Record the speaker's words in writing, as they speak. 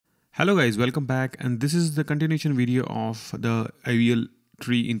Hello guys, welcome back, and this is the continuation video of the AVL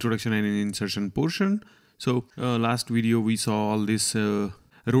tree introduction and insertion portion. So last video we saw all this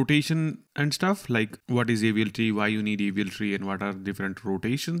rotation and stuff, like what is AVL tree, why you need AVL tree, and what are different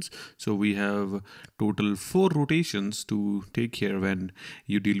rotations. So we have total 4 rotations to take care when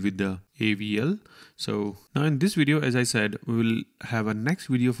you deal with the AVL. So now in this video, as I said, we will have a next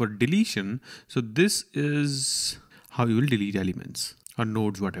video for deletion. So this is how you will delete elements or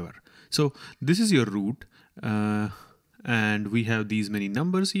nodes, whatever. So this is your root, and we have these many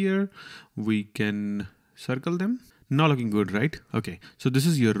numbers here. We can circle them. Not looking good, right? Okay, so this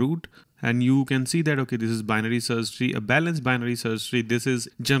is your root, and you can see that, okay, this is binary search tree, a balanced binary search tree. This is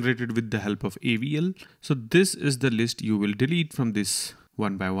generated with the help of AVL. So this is the list you will delete from this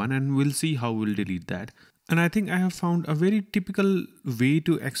one by one, and we'll see how we'll delete that. And I think I have found a very typical way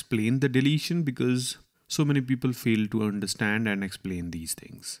to explain the deletion, because so many people fail to understand and explain these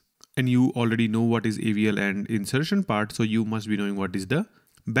things. And you already know what is AVL and insertion part, so you must be knowing what is the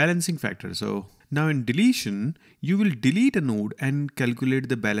balancing factor. So now in deletion, you will delete a node and calculate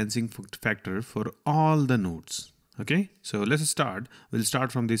the balancing factor for all the nodes. Okay, so let's start. We'll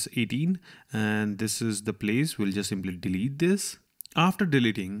start from this 18, and this is the place. We'll just simply delete this. After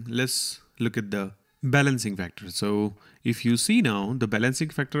deleting, let's look at the balancing factor. So if you see now, the balancing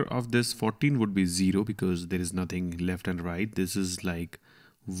factor of this 14 would be 0, because there is nothing left and right. This is like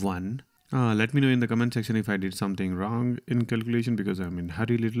 1. Let me know in the comment section if I did something wrong in calculation, because I'm in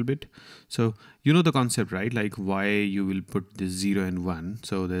hurry a little bit. So you know the concept, right? Like why you will put this 0 and 1.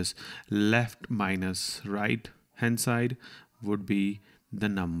 So this left minus right hand side would be the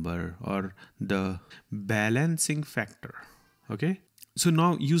number or the balancing factor. Okay, so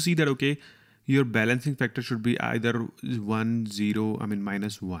now you see that, okay, your balancing factor should be either 1, 0,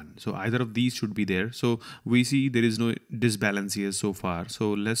 minus 1. So either of these should be there. So we see there is no disbalance here so far.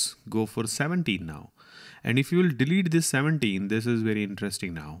 So let's go for 17 now. And if you will delete this 17, this is very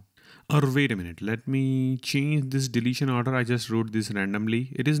interesting now. Or wait a minute, let me change this deletion order. I just wrote this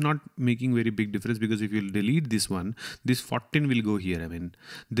randomly. It is not making very big difference, because if you delete this one, this 14 will go here.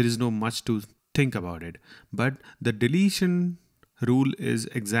 There is no much to think about it. But the deletion rule is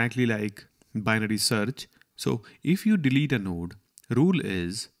exactly like binary search. So if you delete a node, rule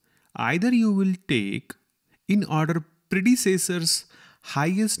is either you will take in order predecessor's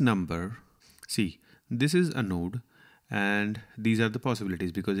highest number. See, this is a node, and these are the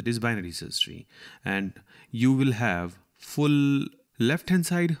possibilities because it is binary search tree, and you will have full left hand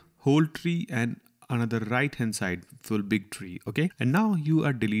side whole tree and another right hand side full big tree. Okay, and now you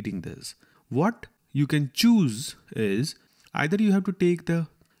are deleting this. What you can choose is either you have to take the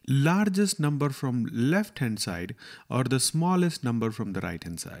largest number from left hand side or the smallest number from the right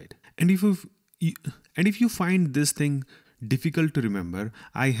hand side. And if you find this thing difficult to remember,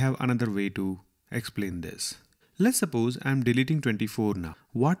 I have another way to explain this. Let's suppose I'm deleting 24 now.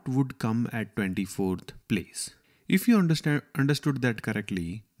 What would come at 24th place? If you understood that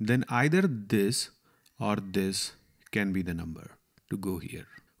correctly, then either this or this can be the number to go here.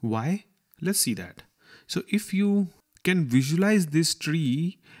 Why? Let's see that. So if you can visualize this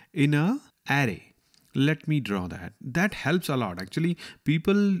tree in a array, let me draw that. That helps a lot. Actually,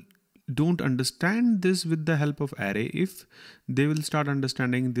 people don't understand this with the help of array. If they will start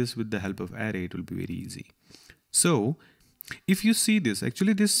understanding this with the help of array, it will be very easy. So if you see this,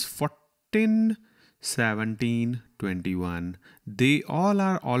 actually this 14, 17, 21, they all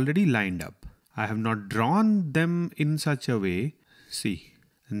are already lined up. I have not drawn them in such a way. See,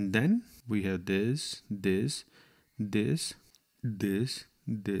 and then we have this, this, this, this,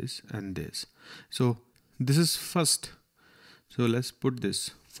 this, and this. So this is first. So let's put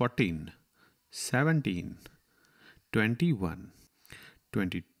this 14, 17, 21,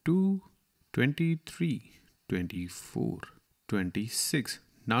 22, 23, 24, 26.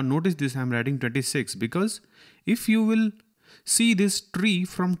 Now notice this, I'm writing 26 because if you will see this tree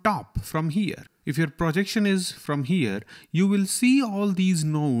from top, from here, if your projection is from here, you will see all these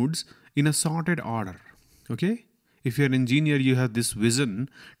nodes in a sorted order. Okay? If you're an engineer, you have this vision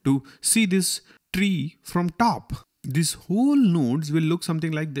to see this tree from top. These whole nodes will look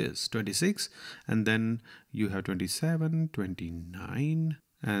something like this, 26, and then you have 27, 29,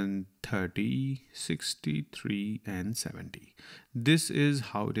 and 30, 63, and 70. This is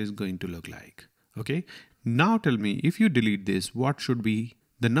how it is going to look like. Okay. Now tell me, if you delete this, what should be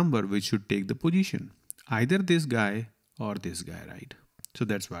the number which should take the position? Either this guy or this guy, right? So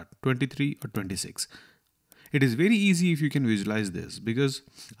that's what, 23 or 26. It is very easy if you can visualize this, because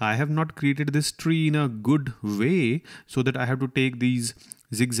I have not created this tree in a good way so that I have to take these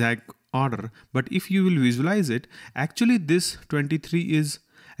zigzag order. But if you will visualize it, actually this 23 is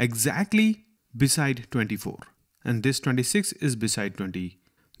exactly beside 24. And this 26 is beside 20.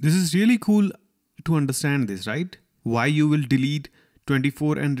 This is really cool to understand this, right? Why you will delete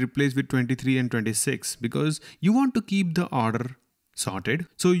 24 and replace with 23 and 26, because you want to keep the order sorted.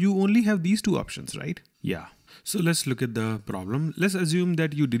 So you only have these two options, right? Yeah. So let's look at the problem. Let's assume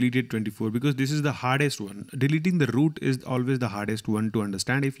that you deleted 24 because this is the hardest one. Deleting the root is always the hardest one to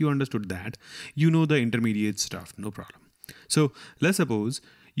understand. If you understood that, you know the intermediate stuff, no problem. So let's suppose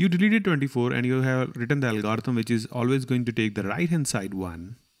you deleted 24 and you have written the algorithm which is always going to take the right hand side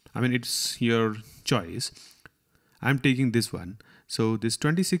one. I mean, it's your choice. I'm taking this one. So this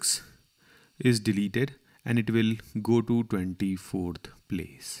 26 is deleted and it will go to 24th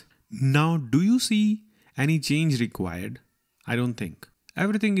place. Now, do you see any change required? I don't think.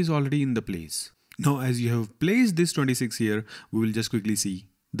 Everything is already in the place. Now, as you have placed this 26 here, we will just quickly see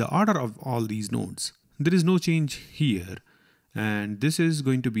the order of all these nodes. There is no change here. And this is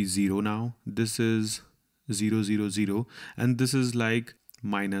going to be 0 now. This is 0, 0, 0. And this is like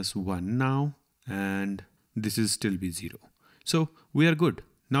 -1 now. And this is still be 0. So we are good.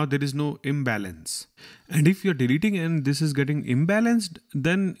 Now there is no imbalance. And if you're deleting and this is getting imbalanced,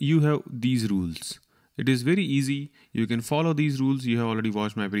 then you have these rules. It is very easy. You can follow these rules. You have already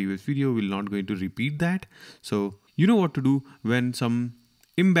watched my previous video. We're not going to repeat that. So you know what to do when some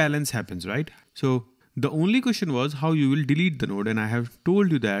imbalance happens, right? So the only question was how you will delete the node. And I have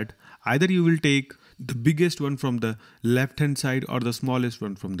told you that either you will take the biggest one from the left hand side or the smallest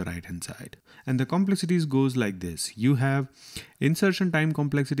one from the right hand side. And the complexities goes like this. You have insertion time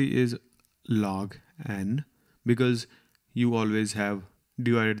complexity is log n because you always have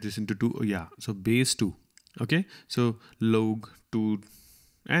divided this into 2. Yeah, so base 2. Okay, so log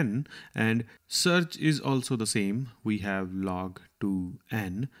 2n, and search is also the same. We have log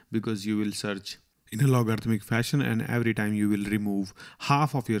 2n because you will search in a logarithmic fashion and every time you will remove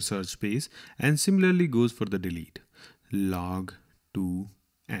half of your search space, and similarly goes for the delete, log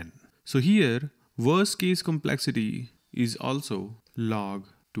 2n. So here worst case complexity is also log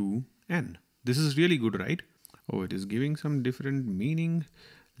 2n. This is really good, right? Oh, it is giving some different meaning,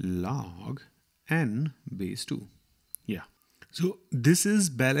 log n base 2. Yeah. So this is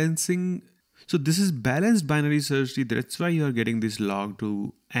balancing. So this is balanced binary search tree. That's why you are getting this log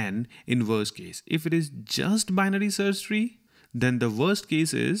 2n in worst case. If it is just binary search tree, then the worst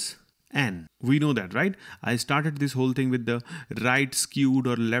case is n. We know that, right? I started this whole thing with the right skewed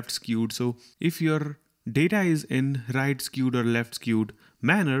or left skewed. So if your data is in right skewed or left skewed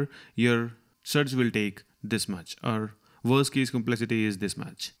manner, your search will take this much, or worst case complexity is this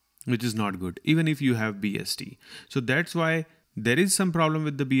much, which is not good, even if you have BST. So that's why there is some problem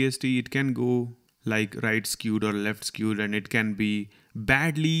with the BST. It can go like right skewed or left skewed, and it can be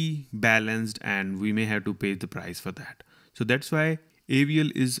badly balanced, and we may have to pay the price for that. So that's why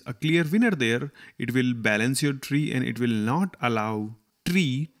AVL is a clear winner there. It will balance your tree and it will not allow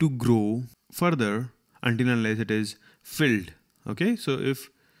tree to grow further until unless it is filled. Okay, so if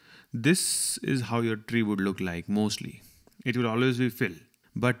this is how your tree would look like, mostly it will always be filled.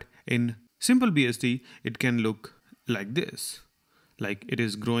 But in simple BST, it can look like this, like it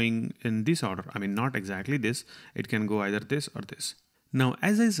is growing in this order. I mean, not exactly this. It can go either this or this. Now,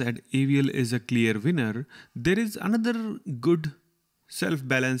 as I said, AVL is a clear winner. There is another good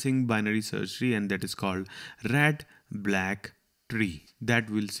self-balancing binary search tree, and that is called red-black tree. That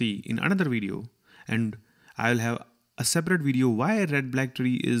we'll see in another video, and I'll have a separate video why red-black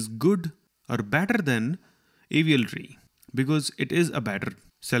tree is good or better than AVL tree, because it is a better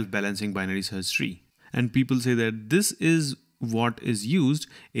self-balancing binary search tree. And people say that this is what is used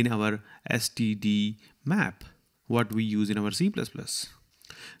in our STD map, what we use in our C++.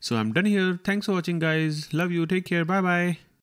 So I'm done here. Thanks for watching, guys. Love you. Take care. Bye-bye.